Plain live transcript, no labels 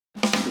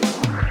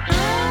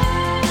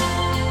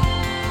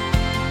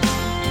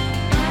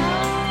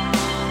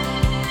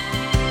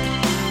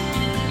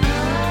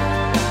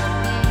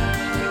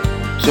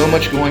So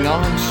much going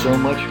on, so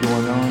much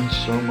going on,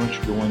 so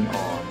much going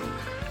on.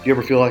 Do you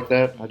ever feel like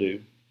that? I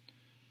do.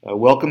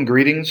 Welcome,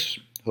 greetings.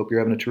 Hope you're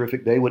having a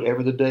terrific day,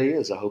 whatever the day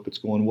is. I hope it's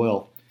going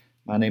well.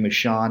 My name is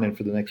Sean, and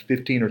for the next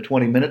 15 or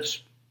 20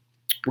 minutes,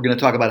 we're going to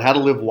talk about how to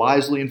live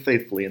wisely and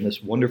faithfully in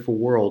this wonderful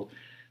world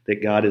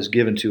that God has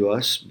given to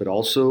us, but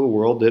also a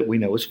world that we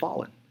know is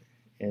fallen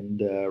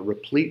and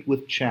replete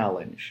with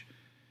challenge.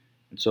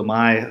 And so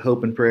my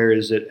hope and prayer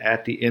is that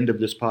at the end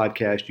of this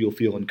podcast, you'll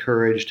feel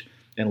encouraged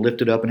and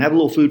lifted up and have a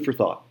little food for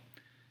thought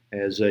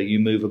as you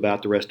move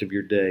about the rest of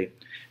your day.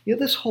 You know,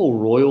 this whole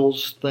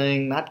Royals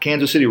thing, not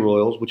Kansas City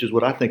Royals, which is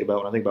what I think about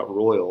when I think about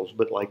Royals,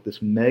 but like this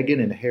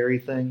Meghan and Harry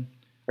thing.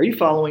 Are you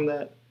following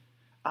that?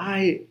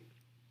 I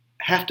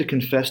have to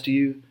confess to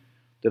you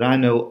that I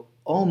know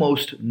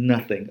almost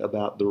nothing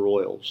about the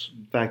Royals.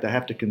 In fact, I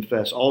have to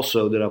confess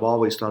also that I've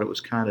always thought it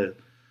was kind of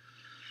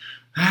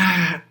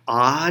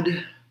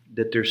odd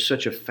that there's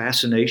such a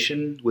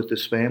fascination with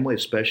this family,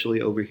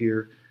 especially over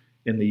here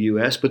in the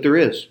U.S., but there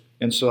is.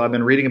 And so I've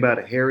been reading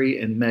about Harry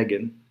and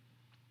Meghan.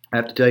 I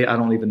have to tell you, I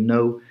don't even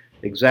know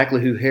exactly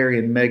who Harry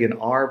and Meghan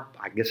are.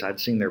 I guess I'd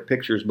seen their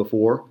pictures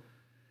before,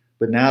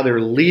 but now they're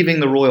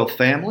leaving the royal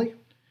family.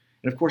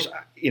 And of course,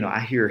 I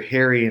hear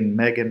Harry and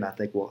Meghan, and I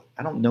think, well,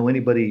 I don't know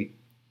anybody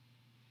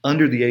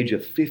under the age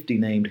of 50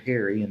 named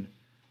Harry and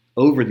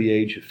over the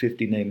age of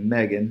 50 named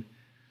Meghan.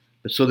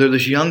 But so they're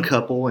this young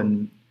couple,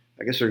 and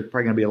I guess there's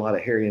probably going to be a lot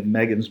of Harry and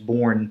Meghans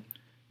born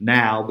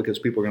now because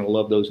people are going to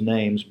love those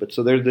names. But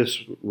so they're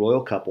this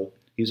royal couple.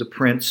 He's a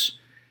prince,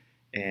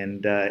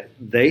 and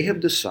they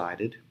have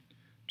decided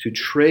to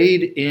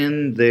trade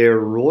in their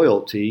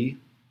royalty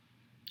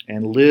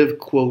and live,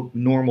 quote,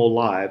 normal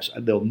lives.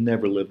 They'll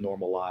never live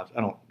normal lives.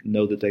 I don't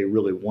know that they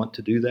really want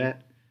to do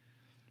that.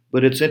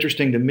 But it's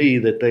interesting to me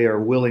that they are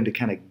willing to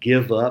kind of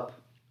give up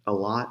a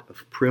lot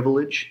of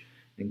privilege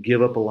and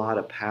give up a lot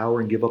of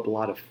power and give up a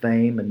lot of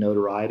fame and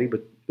notoriety.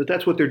 But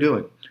that's what they're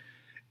doing.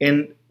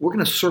 And we're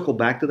going to circle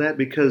back to that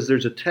because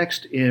there's a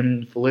text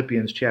in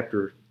Philippians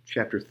chapter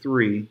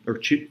 3, or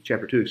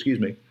chapter 2,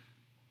 excuse me,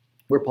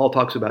 where Paul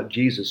talks about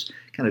Jesus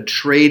kind of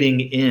trading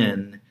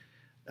in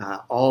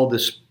all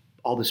this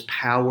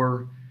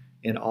power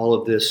and all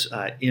of this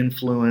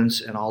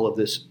influence and all of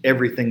this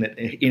everything that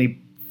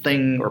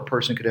anything or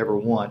person could ever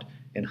want,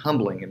 and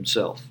humbling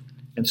himself.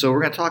 And so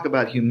we're going to talk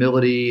about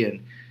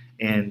humility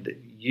and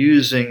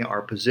using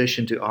our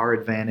position to our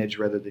advantage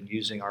rather than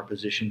using our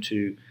position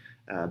to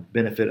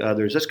benefit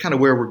others. That's kind of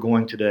where we're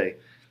going today.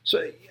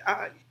 So,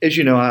 as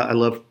you know, I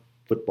love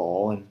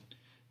football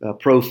and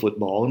pro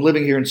football. And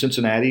living here in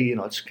Cincinnati,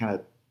 it's kind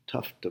of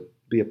tough to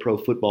be a pro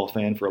football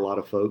fan for a lot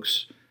of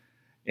folks.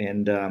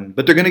 And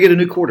but they're going to get a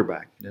new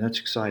quarterback, and that's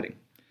exciting.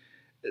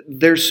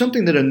 There's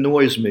something that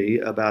annoys me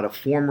about a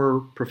former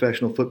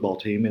professional football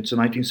team. It's the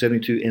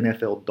 1972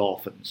 NFL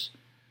Dolphins.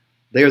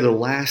 They are the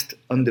last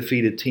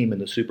undefeated team in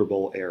the Super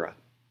Bowl era.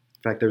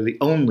 In fact, they're the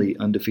only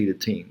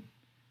undefeated team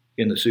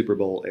in the Super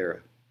Bowl era.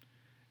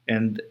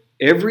 And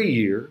every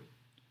year,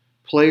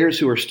 players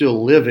who are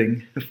still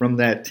living from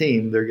that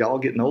team, they're all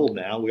getting old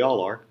now, we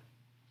all are,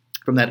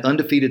 from that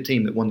undefeated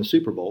team that won the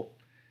Super Bowl,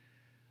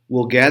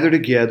 will gather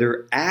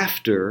together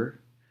after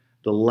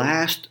the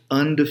last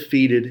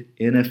undefeated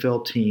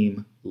NFL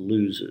team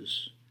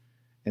loses.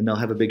 And they'll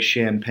have a big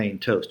champagne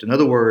toast. In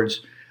other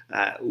words,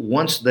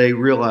 once they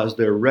realize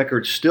their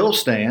record still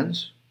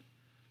stands,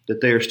 that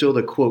they are still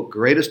the, quote,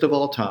 greatest of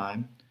all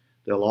time,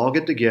 they'll all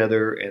get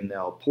together and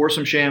they'll pour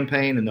some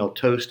champagne and they'll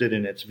toast it,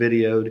 and it's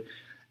videoed,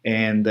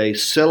 and they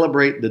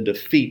celebrate the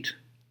defeat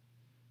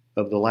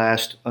of the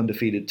last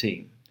undefeated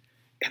team.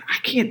 And I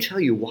can't tell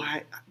you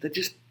why. That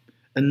just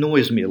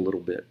annoys me a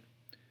little bit.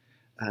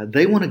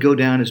 They want to go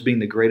down as being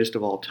the greatest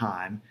of all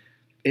time.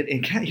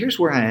 And here's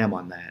where I am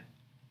on that.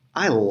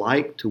 I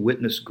like to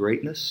witness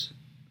greatness,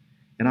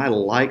 and I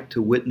like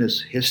to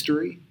witness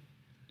history.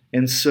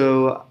 And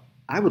so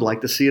I would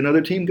like to see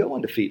another team go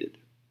undefeated.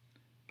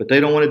 But they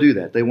don't want to do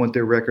that. They want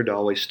their record to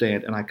always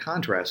stand. And I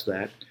contrast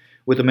that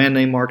with a man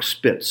named Mark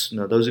Spitz.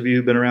 Now, those of you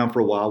who've been around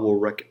for a while will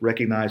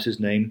recognize his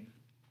name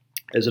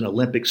as an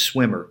Olympic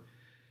swimmer.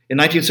 In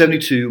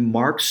 1972,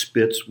 Mark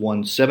Spitz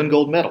won 7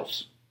 gold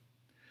medals,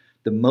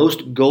 the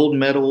most gold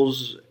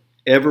medals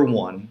ever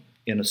won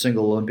in a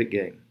single Olympic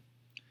game.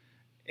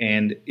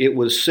 And it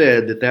was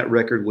said that that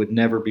record would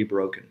never be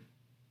broken.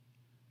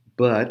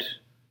 But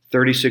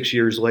 36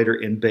 years later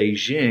in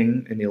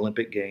Beijing, in the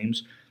Olympic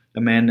Games, a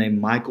man named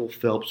Michael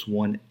Phelps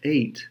won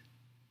 8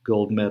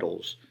 gold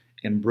medals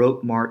and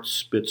broke Mark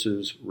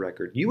Spitz's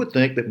record. You would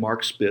think that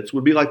Mark Spitz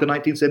would be like the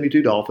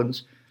 1972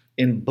 Dolphins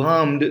and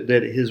bummed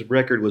that his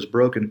record was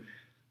broken,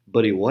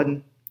 but he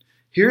wasn't.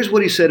 Here's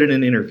what he said in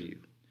an interview.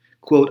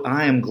 Quote,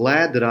 "I am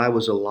glad that I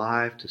was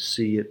alive to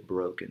see it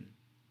broken."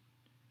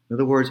 In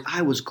other words,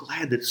 I was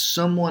glad that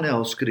someone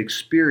else could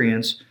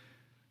experience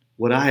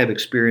what I have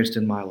experienced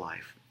in my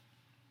life.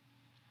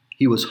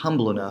 He was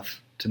humble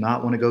enough to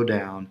not want to go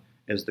down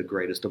as the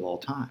greatest of all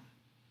time,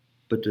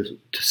 but to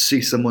see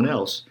someone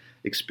else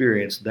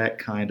experience that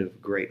kind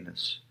of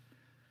greatness.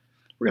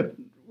 We're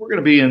We're going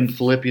to be in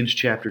Philippians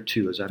chapter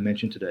 2, as I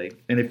mentioned today.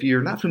 And if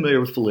you're not familiar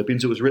with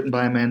Philippians, it was written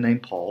by a man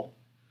named Paul,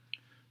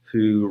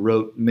 who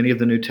wrote many of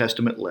the New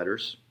Testament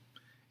letters.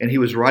 And he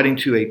was writing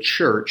to a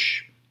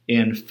church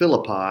in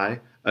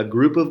Philippi, a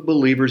group of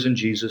believers in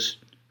Jesus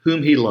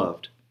whom he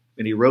loved.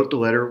 And he wrote the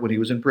letter when he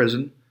was in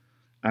prison,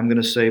 I'm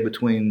going to say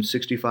between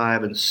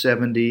 65 and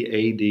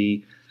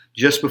 70 AD,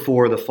 just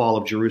before the fall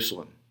of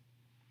Jerusalem.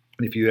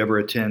 And if you ever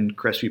attend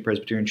Crestview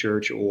Presbyterian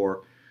Church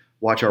or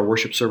watch our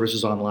worship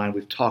services online,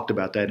 we've talked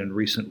about that in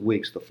recent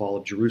weeks, the fall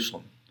of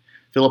Jerusalem.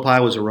 Philippi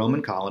was a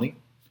Roman colony,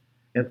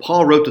 and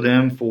Paul wrote to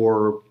them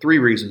for three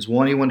reasons.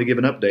 One, he wanted to give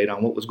an update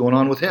on what was going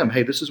on with him.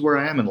 Hey, this is where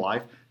I am in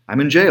life. I'm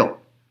in jail,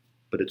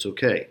 but it's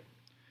okay.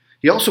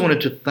 He also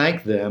wanted to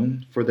thank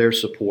them for their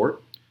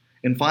support,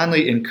 and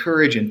finally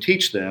encourage and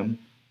teach them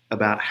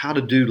about how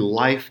to do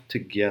life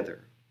together.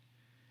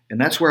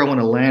 And that's where I want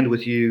to land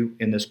with you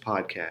in this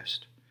podcast.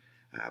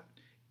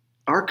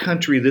 Our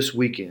country this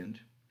weekend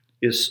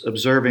is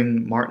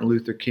observing Martin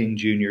Luther King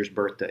Jr.'s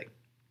birthday.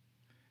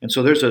 And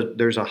so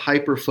there's a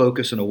hyper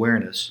focus and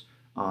awareness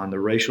on the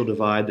racial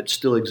divide that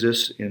still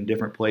exists in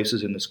different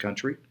places in this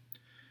country.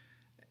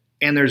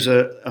 And there's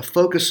a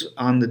focus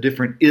on the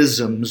different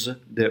isms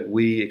that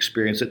we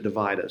experience that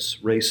divide us: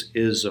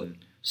 racism,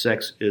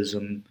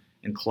 sexism,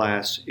 and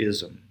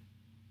classism.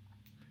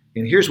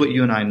 And here's what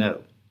you and I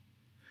know.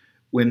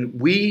 When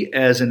we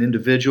as an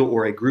individual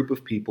or a group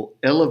of people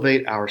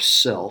elevate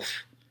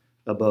ourself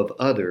above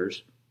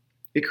others,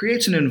 it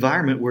creates an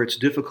environment where it's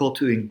difficult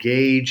to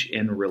engage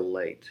and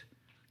relate.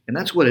 And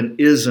that's what an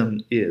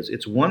ism is.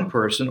 It's one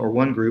person or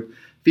one group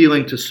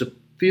feeling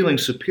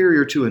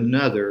superior to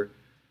another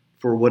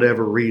for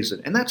whatever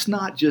reason. And that's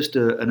not just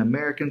an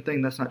American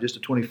thing. That's not just a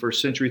 21st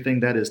century thing.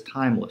 That is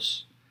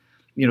timeless.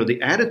 You know,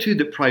 the attitude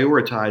that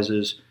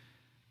prioritizes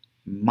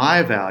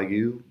my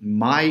value,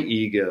 my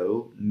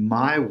ego,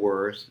 my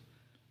worth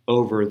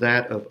over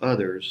that of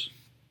others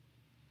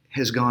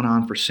has gone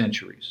on for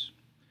centuries.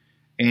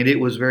 And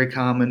it was very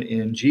common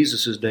in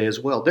Jesus' day as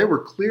well. There were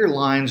clear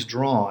lines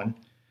drawn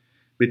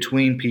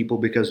between people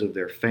because of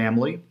their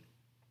family,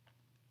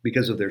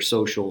 because of their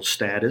social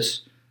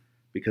status,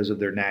 because of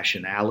their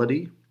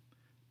nationality.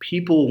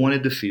 People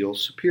wanted to feel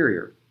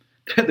superior.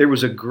 There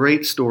was a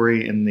great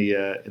story in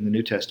the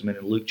New Testament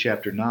in Luke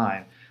chapter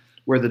 9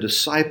 where the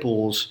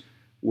disciples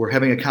were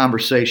having a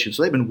conversation.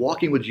 So they've been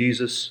walking with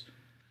Jesus,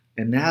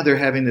 and now they're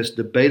having this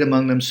debate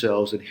among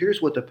themselves. And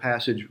here's what the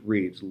passage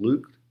reads.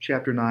 Luke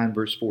chapter 9,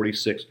 verse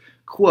 46,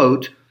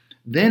 quote,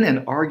 "Then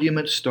an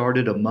argument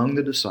started among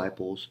the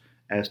disciples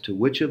as to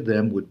which of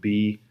them would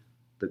be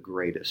the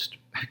greatest."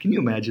 Can you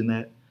imagine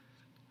that?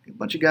 A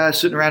bunch of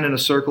guys sitting around in a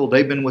circle.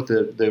 They've been with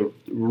the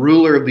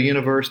ruler of the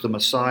universe, the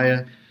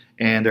Messiah,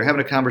 and they're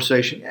having a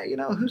conversation. Yeah, you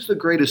know, who's the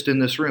greatest in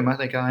this room? I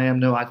think I am.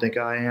 No, I think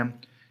I am.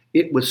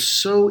 It was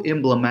so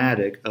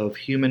emblematic of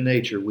human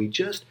nature. We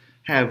just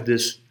have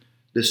this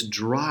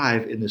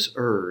drive and this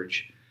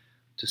urge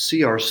to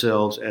see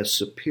ourselves as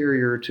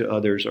superior to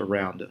others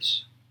around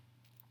us.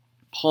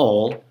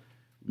 Paul,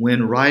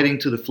 when writing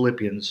to the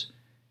Philippians,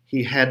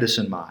 he had this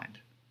in mind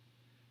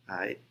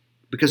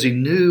because he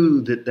knew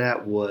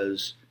that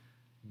was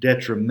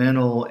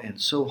detrimental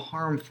and so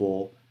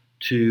harmful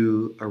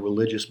to a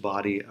religious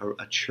body,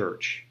 a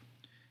church.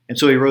 And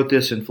so he wrote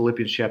this in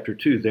Philippians chapter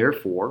 2,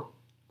 "Therefore,"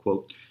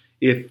 quote,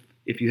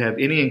 if you have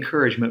any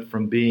encouragement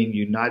from being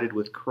united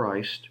with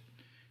Christ,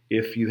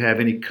 if you have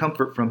any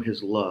comfort from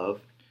his love,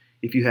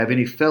 if you have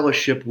any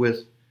fellowship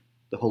with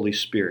the Holy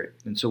Spirit."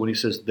 And so when he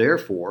says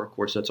therefore, of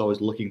course, that's always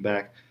looking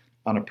back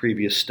on a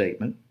previous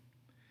statement.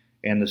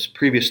 And this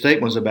previous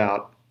statement was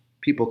about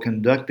people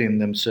conducting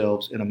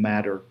themselves in a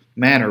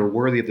manner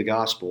worthy of the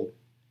gospel.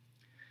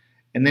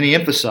 And then he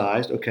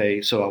emphasized,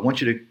 okay, so I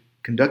want you to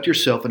conduct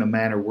yourself in a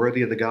manner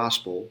worthy of the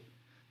gospel.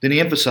 Then he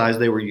emphasized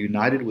they were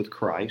united with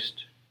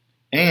Christ,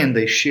 and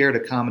they shared a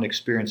common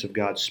experience of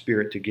God's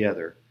Spirit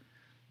together.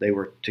 They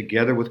were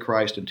together with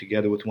Christ and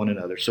together with one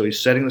another. So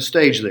he's setting the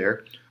stage there.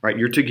 All right,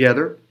 you're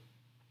together,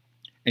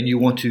 and you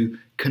want to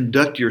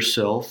conduct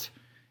yourself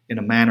in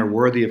a manner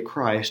worthy of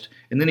Christ.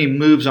 And then he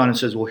moves on and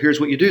says, well, here's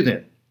what you do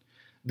then.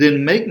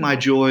 Then make my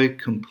joy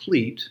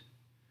complete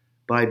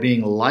by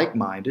being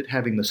like-minded,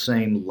 having the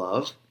same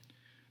love,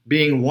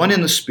 being one in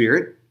the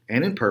Spirit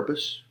and in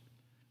purpose.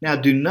 Now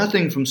do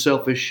nothing from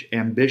selfish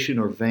ambition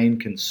or vain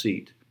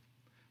conceit,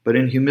 but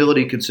in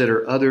humility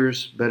consider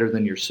others better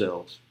than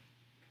yourselves.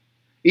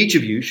 Each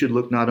of you should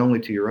look not only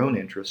to your own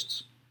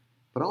interests,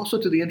 but also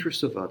to the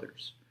interests of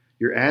others.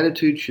 Your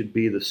attitude should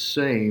be the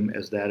same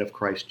as that of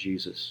Christ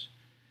Jesus.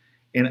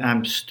 And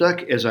I'm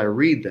stuck as I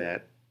read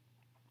that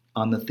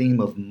on the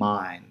theme of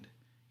mind,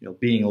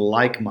 being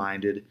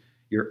like-minded,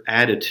 your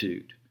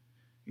attitude.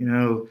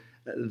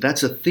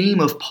 That's a theme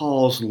of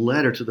Paul's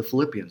letter to the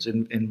Philippians.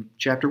 In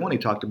chapter 1, he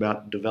talked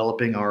about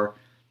developing our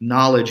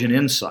knowledge and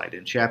insight.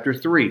 In chapter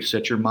 3,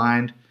 set your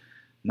mind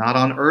not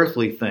on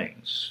earthly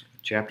things.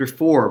 Chapter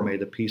 4, may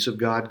the peace of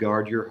God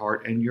guard your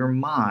heart and your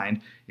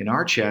mind. In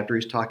our chapter,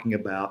 he's talking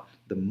about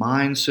the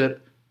mindset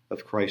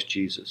of Christ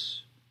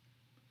Jesus.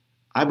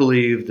 I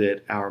believe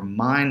that our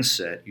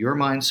mindset, your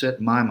mindset,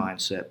 my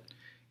mindset,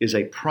 is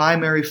a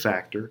primary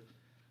factor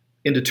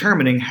in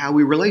determining how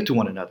we relate to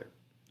one another.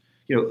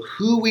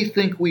 Who we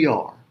think we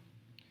are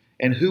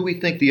and who we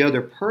think the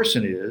other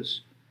person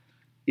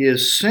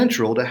is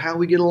central to how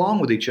we get along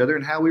with each other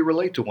and how we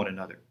relate to one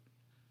another.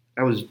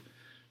 I was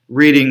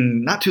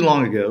reading not too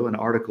long ago an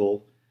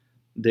article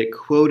that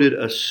quoted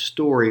a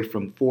story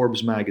from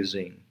Forbes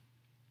magazine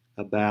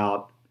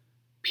about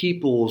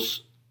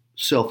people's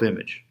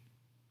self-image.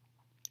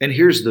 And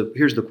here's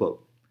the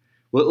quote.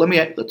 Well,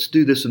 let's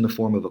do this in the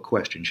form of a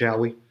question, shall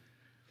we?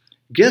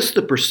 Guess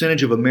the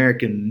percentage of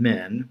American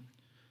men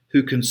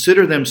who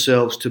consider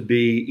themselves to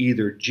be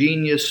either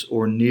genius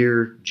or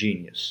near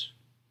genius.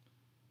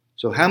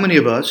 So how many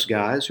of us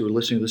guys who are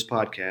listening to this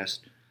podcast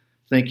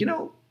think,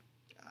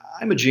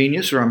 I'm a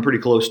genius or I'm pretty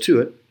close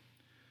to it?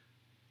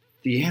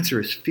 The answer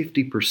is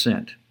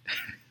 50%.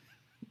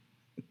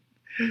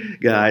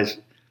 Guys,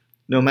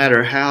 no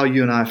matter how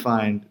you and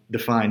I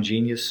define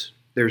genius,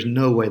 there's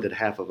no way that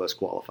half of us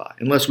qualify,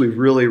 unless we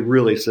really,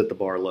 really set the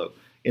bar low.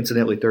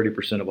 Incidentally,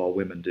 30% of all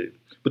women do.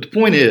 But the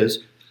point is,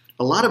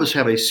 a lot of us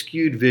have a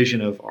skewed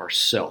vision of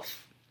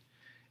ourself.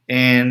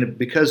 And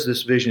because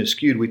this vision is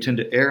skewed, we tend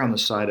to err on the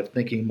side of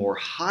thinking more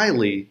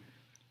highly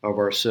of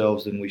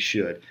ourselves than we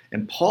should.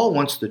 And Paul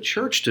wants the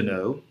church to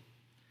know,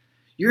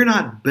 you're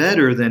not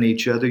better than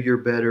each other, you're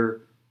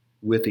better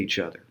with each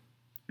other.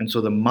 And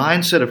so the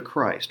mindset of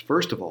Christ,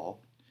 first of all,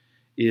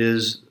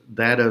 is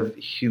that of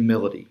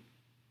humility.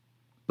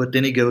 But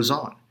then he goes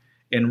on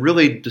and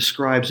really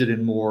describes it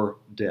in more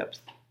depth.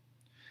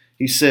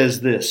 He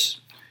says this,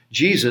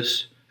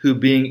 Jesus, who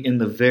being in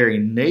the very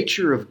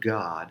nature of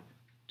God,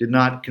 did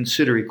not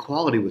consider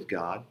equality with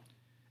God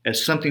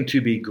as something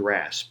to be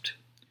grasped.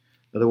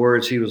 In other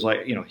words, he was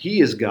like,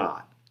 he is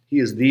God. He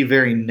is the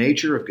very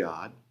nature of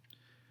God.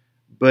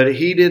 But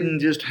he didn't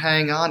just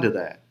hang on to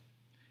that.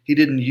 He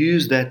didn't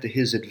use that to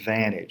his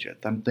advantage.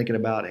 I'm thinking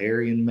about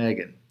Harry and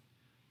Meghan,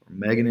 or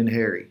Meghan and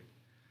Harry.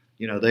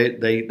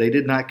 They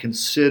do not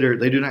consider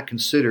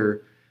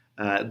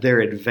their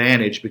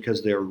advantage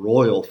because they're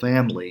royal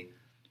family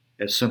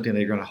as something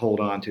they're going to hold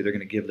on to. They're going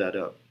to give that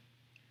up.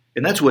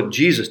 And that's what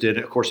Jesus did,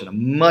 of course, in a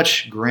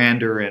much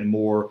grander and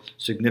more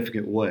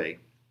significant way.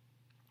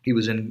 He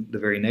was in the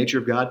very nature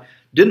of God,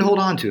 didn't hold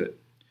on to it.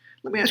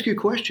 Let me ask you a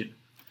question.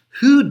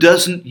 Who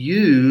doesn't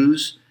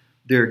use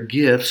their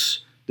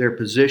gifts, their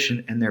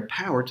position, and their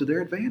power to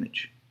their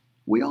advantage?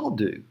 We all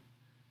do.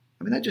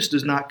 That just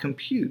does not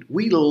compute.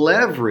 We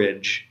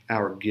leverage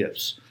our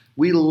gifts.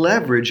 We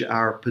leverage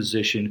our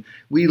position.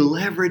 We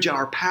leverage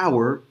our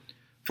power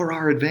for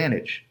our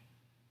advantage.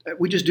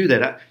 We just do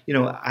that.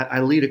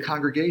 I lead a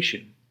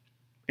congregation,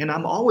 and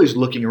I'm always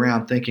looking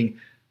around thinking,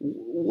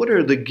 what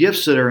are the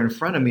gifts that are in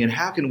front of me, and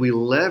how can we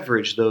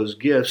leverage those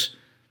gifts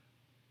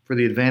for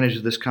the advantage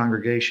of this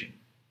congregation?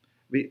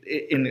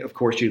 And of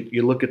course,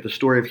 you look at the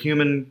story of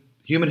human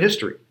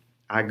history.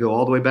 I go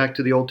all the way back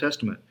to the Old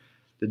Testament,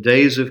 the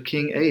days of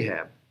King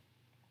Ahab.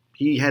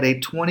 He had a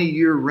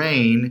 20-year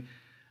reign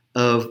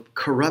of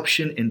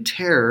corruption and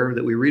terror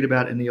that we read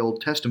about in the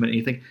Old Testament. And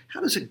you think, how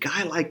does a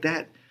guy like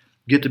that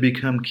get to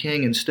become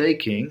king and stay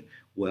king?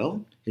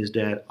 Well, his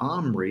dad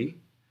Omri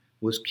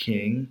was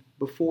king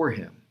before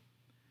him.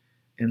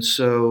 And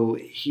so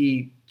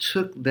he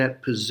took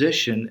that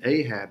position,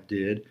 Ahab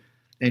did,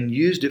 and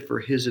used it for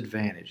his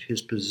advantage,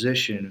 his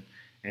position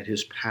and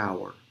his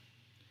power.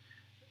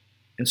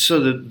 And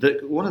so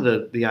one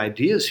of the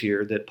ideas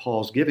here that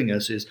Paul's giving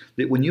us is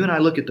that when you and I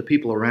look at the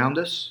people around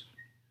us,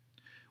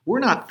 we're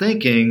not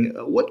thinking,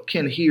 what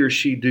can he or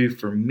she do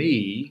for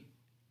me?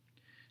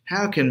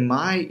 How can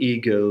my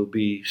ego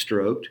be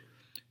stroked?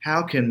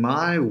 How can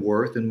my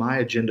worth and my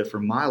agenda for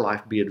my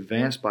life be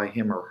advanced by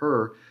him or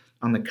her?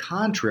 On the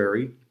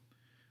contrary,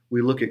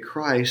 we look at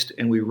Christ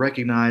and we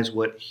recognize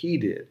what he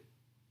did.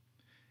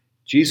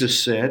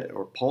 Jesus said,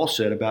 or Paul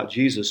said about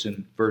Jesus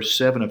in verse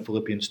 7 of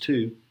Philippians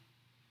 2,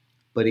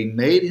 but he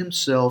made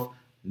himself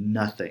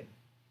nothing,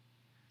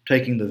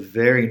 taking the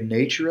very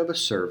nature of a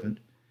servant,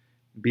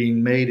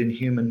 being made in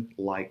human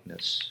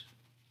likeness.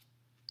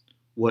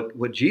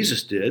 What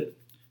Jesus did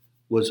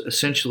was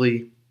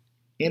essentially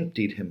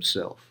emptied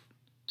himself.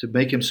 To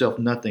make himself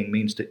nothing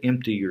means to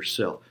empty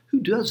yourself. Who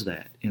does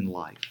that in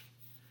life?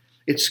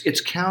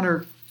 It's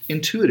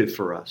counterintuitive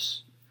for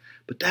us,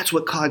 but that's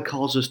what God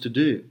calls us to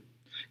do.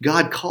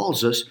 God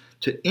calls us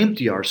to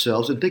empty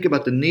ourselves and think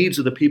about the needs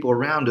of the people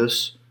around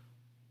us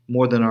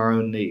more than our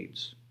own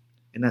needs.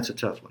 And that's a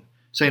tough one.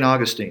 St.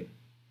 Augustine,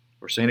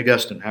 or St.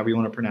 Augustine, however you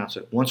want to pronounce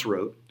it, once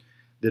wrote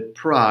that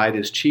pride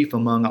is chief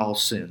among all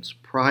sins.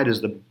 Pride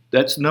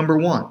that's number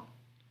one.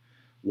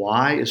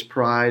 Why is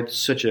pride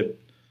such a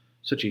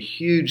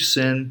huge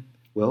sin?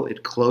 Well,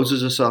 it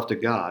closes us off to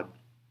God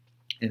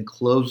and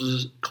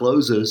closes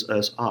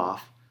us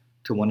off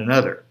to one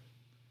another.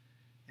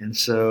 And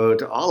so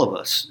to all of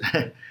us,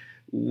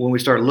 when we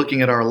start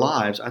looking at our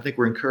lives, I think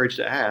we're encouraged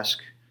to ask,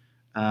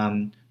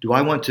 do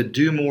I want to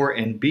do more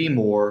and be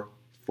more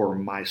for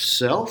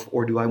myself,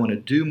 or do I want to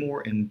do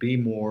more and be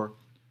more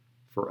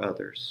for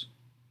others?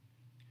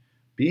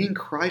 Being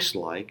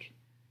Christ-like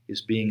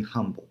is being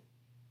humble.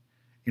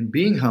 And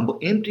being humble,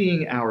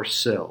 emptying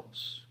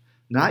ourselves,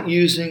 not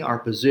using our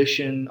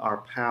position,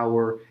 our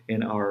power,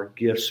 and our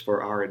gifts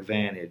for our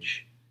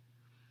advantage.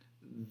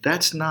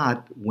 That's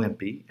not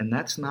wimpy, and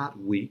that's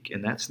not weak,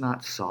 and that's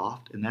not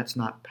soft, and that's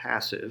not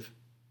passive.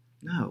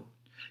 No.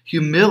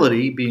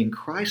 Humility, being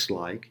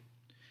Christ-like,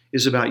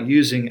 is about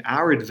using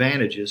our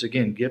advantages,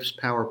 again, gifts,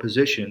 power,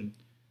 position,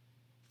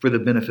 for the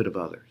benefit of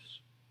others.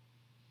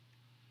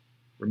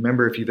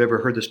 Remember, if you've ever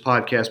heard this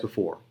podcast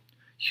before,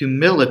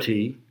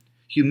 humility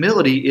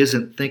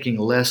isn't thinking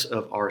less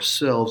of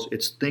ourselves,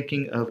 it's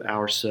thinking of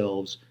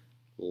ourselves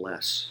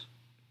less.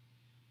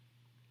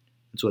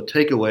 And so a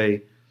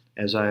takeaway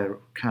as I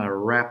kind of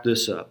wrap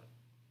this up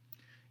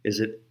is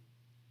that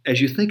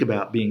as you think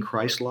about being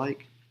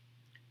Christ-like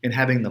and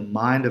having the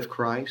mind of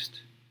Christ,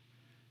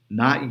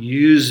 not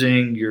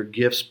using your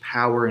gifts,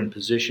 power, and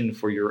position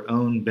for your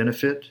own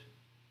benefit,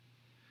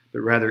 but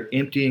rather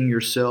emptying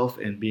yourself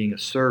and being a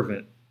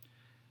servant,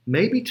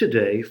 maybe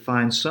today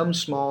find some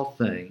small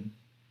thing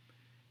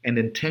and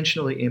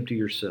intentionally empty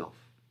yourself.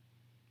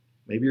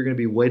 Maybe you're going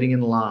to be waiting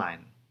in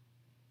line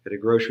at a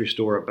grocery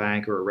store, a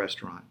bank, or a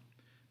restaurant.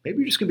 Maybe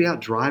you're just going to be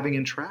out driving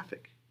in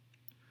traffic.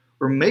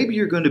 Or maybe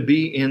you're going to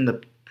be in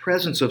the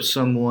presence of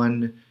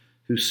someone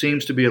who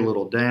seems to be a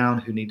little down,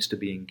 who needs to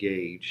be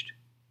engaged.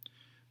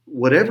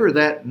 Whatever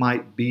that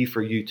might be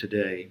for you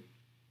today,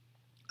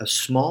 a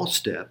small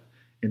step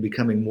in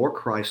becoming more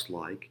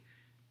Christ-like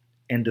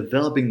and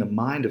developing the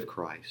mind of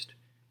Christ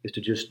is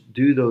to just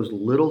do those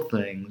little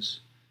things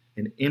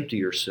and empty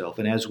yourself.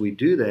 And as we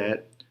do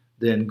that,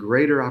 then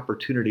greater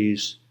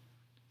opportunities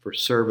for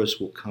service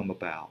will come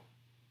about.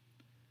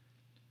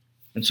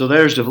 And so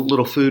there's a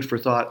little food for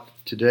thought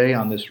today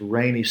on this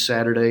rainy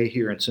Saturday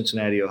here in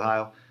Cincinnati,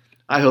 Ohio.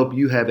 I hope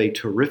you have a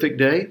terrific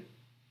day.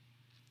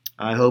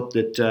 I hope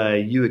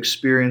that you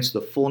experience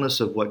the fullness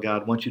of what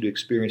God wants you to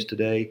experience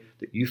today,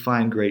 that you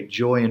find great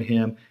joy in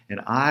Him, and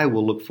I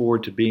will look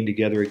forward to being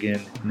together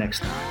again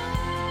next time.